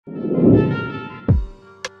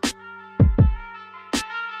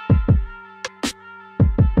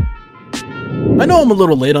I know I'm a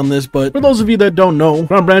little late on this, but for those of you that don't know,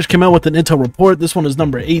 Ground Branch came out with an intel report. This one is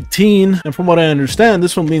number 18, and from what I understand,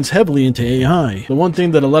 this one leans heavily into AI. The one thing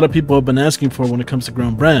that a lot of people have been asking for when it comes to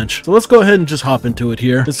Ground Branch. So let's go ahead and just hop into it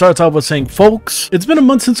here. It starts off with saying, folks, it's been a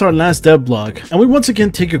month since our last dev blog, and we once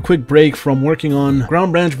again take a quick break from working on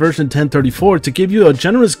Ground Branch version 1034 to give you a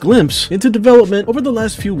generous glimpse into development over the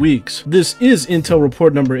last few weeks. This is intel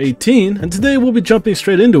report number 18, and today we'll be jumping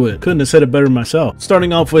straight into it. Couldn't have said it better myself.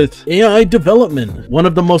 Starting off with AI development. One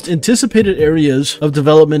of the most anticipated areas of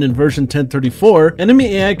development in version 1034,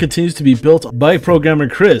 enemy AI continues to be built by programmer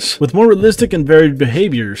Chris with more realistic and varied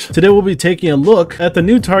behaviors. Today we'll be taking a look at the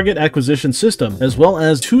new target acquisition system, as well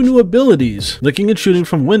as 2 new abilities, licking and shooting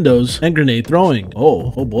from windows and grenade throwing.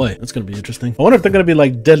 Oh boy, that's gonna be interesting. I wonder if they're gonna be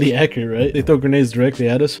like deadly accurate, right? They throw grenades directly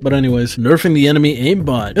at us. But anyways, nerfing the enemy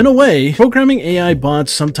aimbot. In a way, programming AI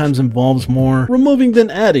bots sometimes involves more removing than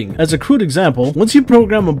adding. As a crude example, once you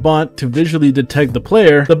program a bot to visually detect the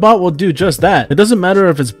player, the bot will do just that. It doesn't matter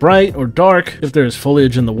if it's bright or dark, if there is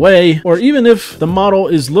foliage in the way, or even if the model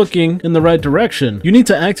is looking in the right direction. You need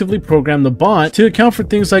to actively program the bot to account for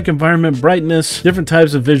things like environment brightness, different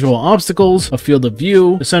types of visual obstacles, a field of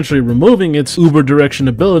view, essentially removing its uber direction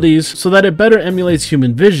abilities so that it better emulates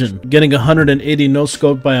human vision. Getting 180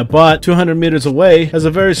 no-scoped by a bot 200 meters away has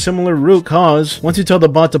a very similar root cause once you tell the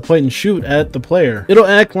bot to point and shoot at the player. It'll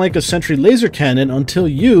act like a sentry laser cannon until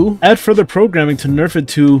you add further programming to nerf it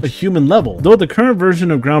to a human level. Though the current version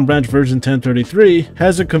of Ground Branch version 1033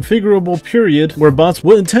 has a configurable period where bots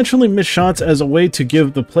will intentionally miss shots as a way to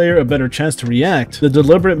give the player a better chance to react. The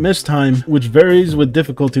deliberate miss time, which varies with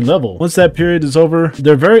difficulty level. Once that period is over,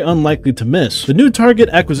 they're very unlikely to miss. The new target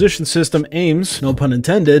acquisition system aims, no pun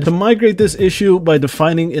intended, to migrate this issue by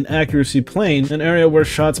defining an accuracy plane, an area where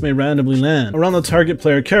shots may randomly land around the target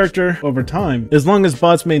player character over time. As long as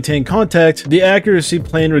bots maintain contact, the accuracy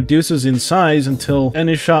plane reduces in size until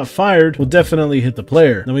any shot fired will definitely hit the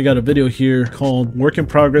player. Then we got a video here called Work in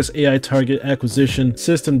Progress AI Target Acquisition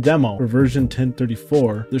System Demo for version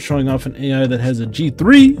 1034. They're showing off an AI that has a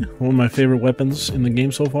G3, one of my favorite weapons in the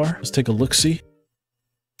game so far. Let's take a look-see.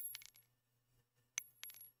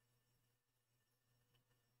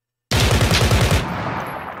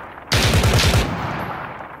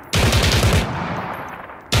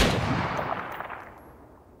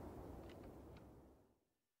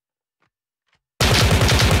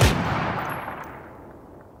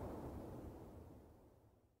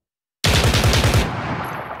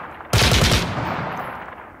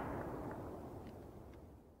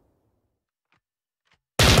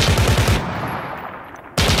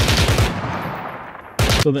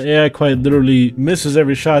 So the AI quite literally misses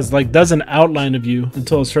every shot. It's like does an outline of you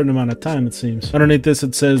until a certain amount of time, it seems. Underneath this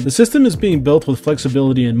it says, the system is being built with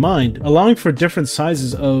flexibility in mind, allowing for different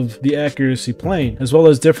sizes of the accuracy plane, as well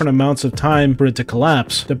as different amounts of time for it to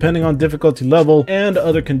collapse, depending on difficulty level and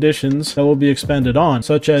other conditions that will be expanded on,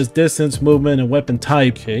 such as distance, movement, and weapon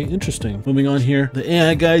type. Okay, interesting. Moving on here. The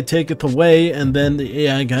AI guide taketh away, and then the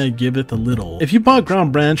AI guide giveth a little. If you bought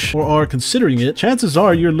Ground Branch or are considering it, chances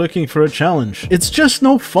are you're looking for a challenge. It's just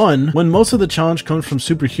no fun when most of the challenge comes from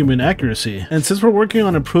superhuman accuracy. And since we're working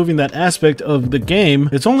on improving that aspect of the game,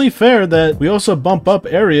 it's only fair that we also bump up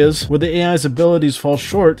areas where the AI's abilities fall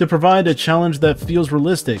short to provide a challenge that feels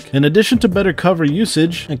realistic. In addition to better cover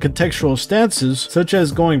usage and contextual stances, such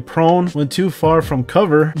as going prone when too far from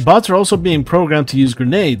cover, bots are also being programmed to use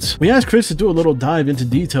grenades. We asked Chris to do a little dive into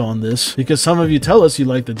detail on this because some of you tell us you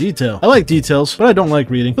like the detail. I like details, but I don't like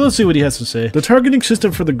reading. So let's see what he has to say. The targeting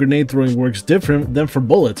system for the grenade throwing works different than for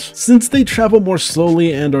bullets, since they travel more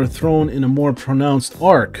slowly and are thrown in a more pronounced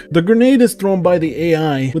arc. The grenade is thrown by the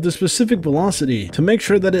AI with a specific velocity to make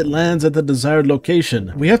sure that it lands at the desired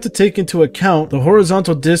location. We have to take into account the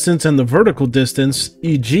horizontal distance and the vertical distance,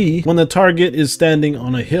 e.g. when the target is standing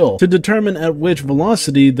on a hill, to determine at which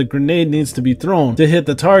velocity the grenade needs to be thrown to hit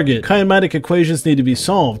the target. Kinematic equations need to be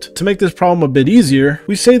solved. To make this problem a bit easier,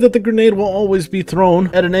 we say that the grenade will always be thrown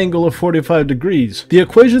at an angle of 45 degrees. The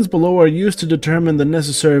equations below are used to determine the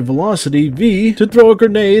necessary velocity v to throw a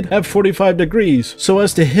grenade at 45 degrees so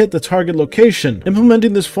as to hit the target location.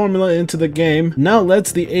 Implementing this formula into the game now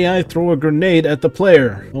lets the AI throw a grenade at the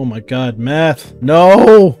player. Oh my god, math.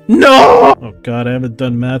 No! Oh god, I haven't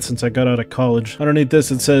done math since I got out of college. Underneath this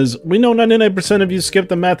it says, we know 99% of you skipped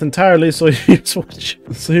the math entirely, so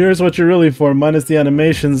here's what you're really for, minus the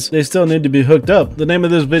animations. They still need to be hooked up. The name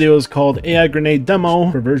of this video is called AI Grenade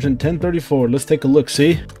Demo for version 1034. Let's take a look,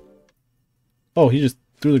 see? Oh, he just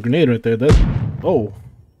threw the grenade right there. Oh.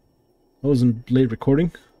 That wasn't late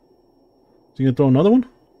recording. Is he gonna throw another one?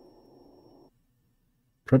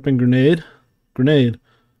 Prepping grenade. Grenade.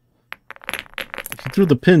 He threw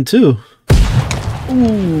the pin too.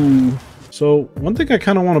 Ooh. So one thing I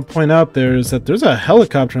kind of want to point out there is that there's a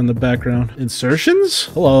helicopter in the background. Insertions?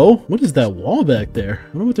 Hello? What is that wall back there?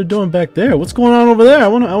 I wonder what they're doing back there. What's going on over there? I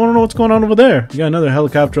want to know what's going on over there. You got another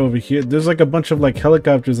helicopter over here. There's like a bunch of like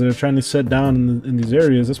helicopters that are trying to set down in these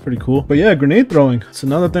areas. That's pretty cool. But yeah, grenade throwing. It's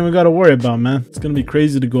another thing we got to worry about, man. It's going to be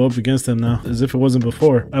crazy to go up against them now, as if it wasn't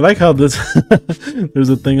before. I like how this, there's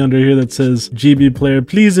a thing under here that says, GB player,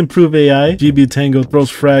 please improve AI. GB Tango throws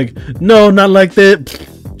frag. No, not like that.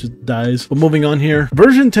 Just dies. But moving on here,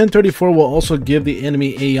 version 1034 will also give the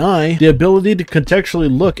enemy AI the ability to contextually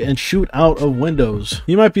look and shoot out of windows.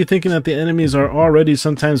 You might be thinking that the enemies are already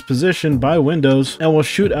sometimes positioned by windows and will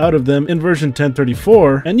shoot out of them in version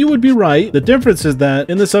 1034, and you would be right. The difference is that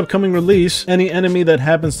in this upcoming release, any enemy that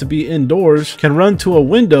happens to be indoors can run to a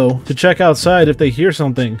window to check outside if they hear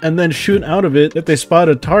something, and then shoot out of it if they spot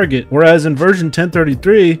a target, whereas in version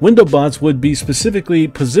 1033, window bots would be specifically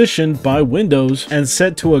positioned by windows and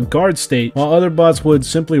set to a guard state, while other bots would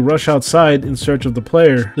simply rush outside in search of the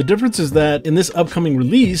player. The difference is that in this upcoming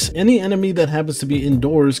release, any enemy that happens to be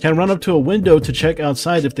indoors can run up to a window to check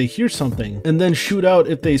outside if they hear something, and then shoot out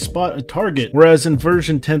if they spot a target, whereas in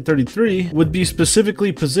version 1033 would be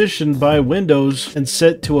specifically positioned by windows and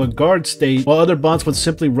set to a guard state, while other bots would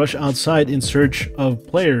simply rush outside in search of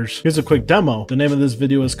players. Here's a quick demo. The name of this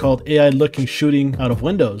video is called AI Looking Shooting Out of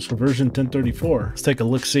Windows for version 1034. Let's take a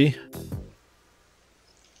look-see.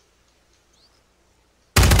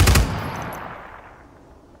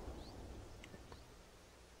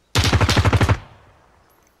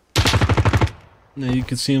 Now you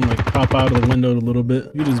can see him like pop out of the window a little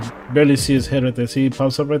bit. You just barely see his head right there. See, he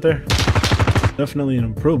pops up right there. Definitely an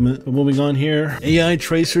improvement. But moving on here, AI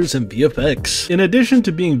tracers and VFX. In addition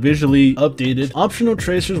to being visually updated, optional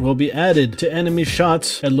tracers will be added to enemy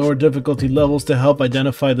shots at lower difficulty levels to help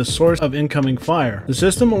identify the source of incoming fire. The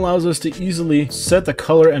system allows us to easily set the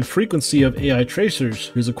color and frequency of AI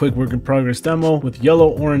tracers. Here's a quick work in progress demo with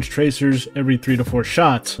yellow-orange tracers every 3 to 4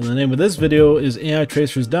 shots. And the name of this video is AI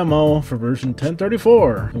Tracers Demo for version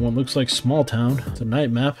 1034. And what looks like Small Town. It's a night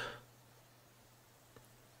map.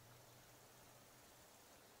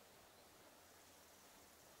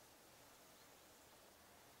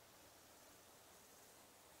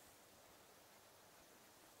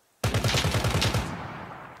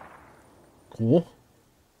 Cool.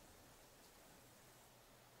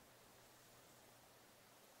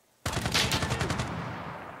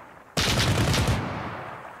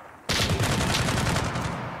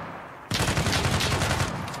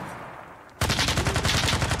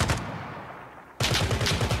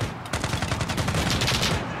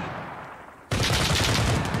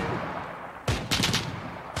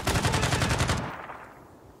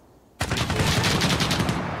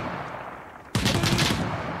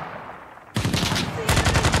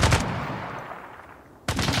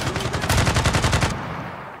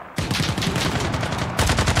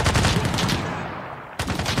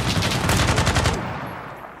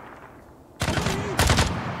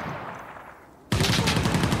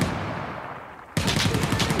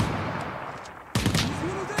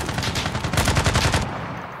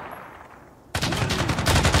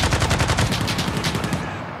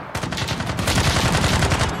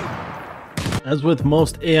 As with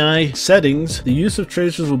most AI settings, the use of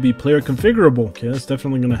tracers will be player configurable. Okay, that's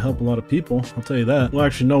definitely going to help a lot of people, I'll tell you that. We'll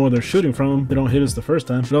actually know where they're shooting from. They don't hit us the first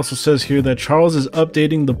time. It also says here that Charles is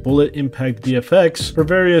updating the bullet impact VFX for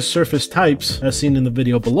various surface types as seen in the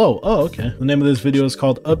video below. Oh, okay. The name of this video is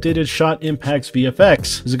called Updated Shot Impacts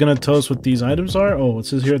VFX. Is it going to tell us what these items are? Oh, it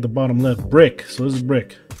says here at the bottom left, brick. So this is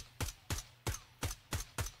brick.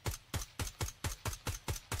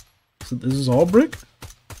 So this is all brick?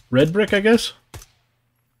 Red brick, I guess?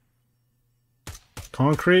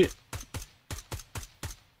 Concrete.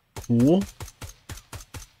 Cool.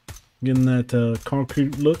 Getting that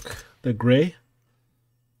concrete look, the gray.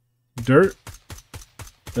 Dirt.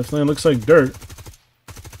 Definitely looks like dirt.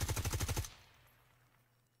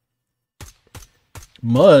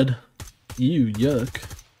 Mud. Ew, yuck.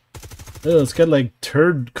 Oh, it's got like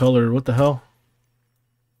turd color. What the hell?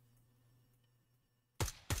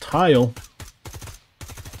 Tile.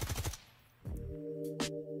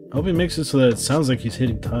 I hope he makes it so that it sounds like he's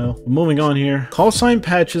hitting tile. But moving on here. Call sign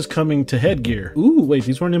patches coming to headgear. Ooh, wait,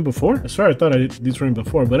 these weren't in before? I swear I thought these were in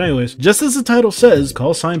before. But anyways, just as the title says,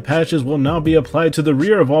 call sign patches will now be applied to the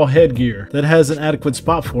rear of all headgear that has an adequate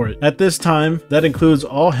spot for it. At this time, that includes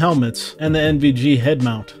all helmets and the NVG head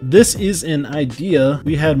mount. This is an idea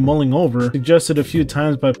we had mulling over, suggested a few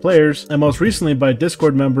times by players, and most recently by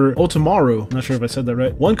Discord member Otomaru. I'm not sure if I said that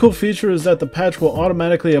right. One cool feature is that the patch will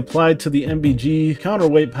automatically apply to the NVG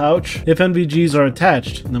counterweight pouch if NVGs are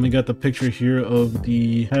attached. And then we got the picture here of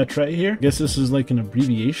the patch right here. I guess this is like an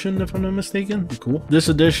abbreviation if I'm not mistaken. Cool. This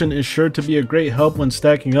addition is sure to be a great help when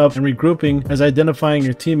stacking up and regrouping, as identifying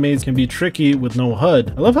your teammates can be tricky with no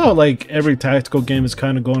HUD. I love how like every tactical game is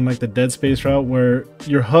kind of going like the Dead Space route where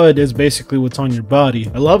your HUD is basically what's on your body.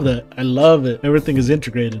 I love that. I love it. Everything is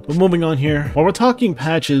integrated. But moving on here, while we're talking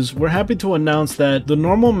patches, we're happy to announce that the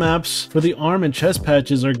normal maps for the arm and chest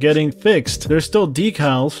patches are getting fixed. There's still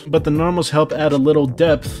decals, but the normals help add a little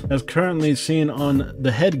depth as currently seen on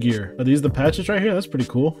the headgear. Are these the patches right here? That's pretty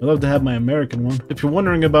cool. I'd love to have my American one. If you're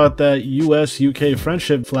wondering about that US-UK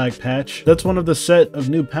friendship flag patch, that's one of the set of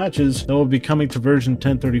new patches that will be coming to version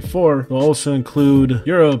 1034. They'll also include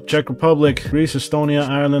Europe, Czech Republic, Greece, Estonia,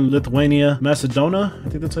 Ireland, Lithuania, Macedonia, I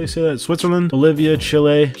think that's how you say that, Switzerland, Bolivia,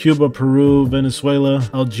 Chile, Cuba, Peru, Venezuela,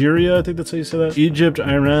 Algeria, I think that's how you say that, Egypt,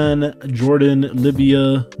 Iran, Jordan,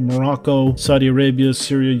 Libya, Morocco, Saudi Arabia,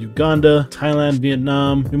 Syria, Uganda, Thailand,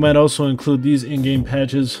 Vietnam. We might also include these in-game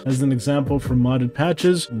patches as an example for modded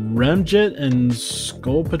patches. Ramjet and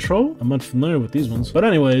Skull Patrol? I'm unfamiliar with these ones. But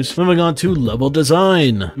anyways, moving on to level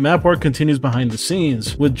design. Map work continues behind the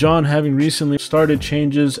scenes, with John having recently started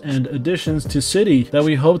changes and additions to City that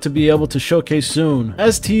we hope to be able to showcase soon.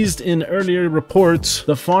 As teased in earlier reports,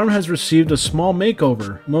 the farm has received a small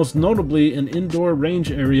makeover, most notably an indoor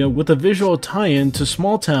range area with a visual tie-in to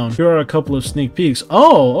Small Town. Here are a couple of sneak peeks.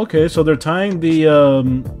 Oh, okay, so they're tying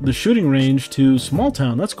the shooting range to Small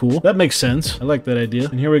Town. That's cool. That makes sense. I like that idea.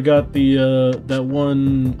 And here we got the that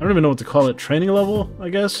one, I don't even know what to call it, training level, I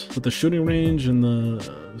guess, with the shooting range and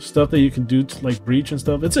the stuff that you can do to like breach and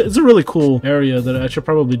stuff. It's a really cool area that I should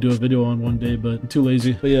probably do a video on one day, but I'm too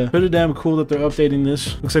lazy. But yeah, pretty damn cool that they're updating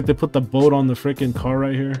this. Looks like they put the boat on the freaking car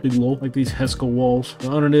right here. Big lol, like these Hesco walls. But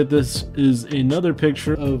underneath this is another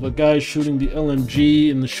picture of a guy shooting the LMG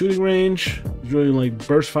in the shooting range. He's really like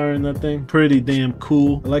burst firing that thing. Pretty damn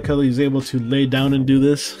cool. I like how he's able to lay down and do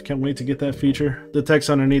this. Can't wait to get that feature. The text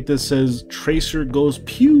underneath this says Tracer goes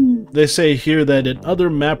pew. They say here that in other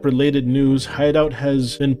map related news, Hideout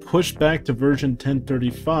has been pushed back to version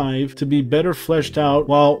 1035 to be better fleshed out,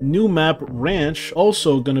 while new map Ranch,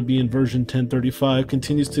 also going to be in version 1035,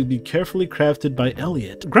 continues to be carefully crafted by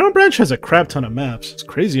Elliot. Ground Branch has a crap ton of maps. It's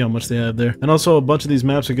crazy how much they have there. And also a bunch of these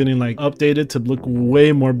maps are getting like updated to look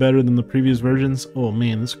way more better than the previous versions. Oh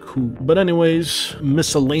man, that's cool. But anyways,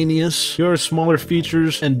 miscellaneous. Here are smaller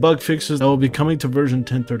features and bug fixes that will be coming to version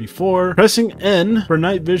 1034. Pressing N for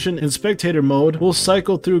night vision in spectator mode will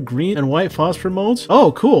cycle through green and white phosphor modes.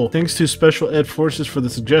 Oh, cool. Thanks to Special Ed Forces for the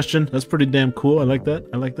suggestion. That's pretty damn cool. I like that.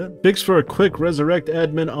 I like that. Fix for a quick resurrect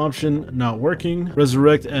admin option not working.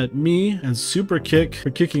 Resurrect at me and super kick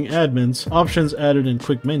for kicking admins. Options added in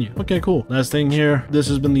quick menu. Okay, cool. Last thing here. This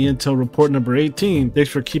has been the Intel Report number 18.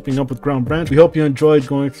 Thanks for keeping up with Ground Branch. We hope you enjoyed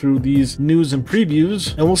going through these news and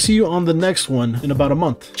previews, and we'll see you on the next one in about a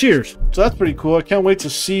month. Cheers. So that's pretty cool. I can't wait to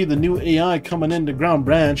see the new AI coming into Ground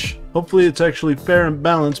Branch. Hopefully it's actually fair and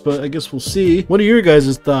balanced, but I guess we'll see. What are your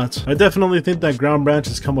guys' thoughts? I definitely think that Ground Branch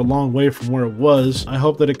has come a long way from where it was. I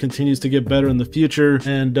hope that it continues to get better in the future.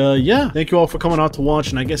 And yeah, thank you all for coming out to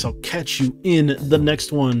watch, and I guess I'll catch you in the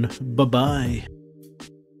next one. Bye-bye.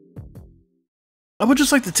 I would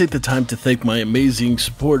just like to take the time to thank my amazing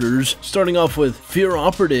supporters, starting off with Fear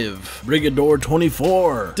Operative, Brigador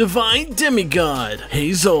 24, Divine Demigod,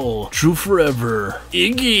 Hazel, True Forever,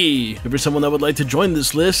 Iggy. If you're someone that would like to join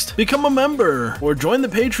this list, become a member or join the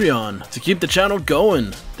Patreon to keep the channel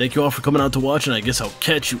going. Thank you all for coming out to watch, and I guess I'll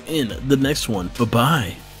catch you in the next one.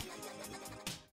 Bye-bye.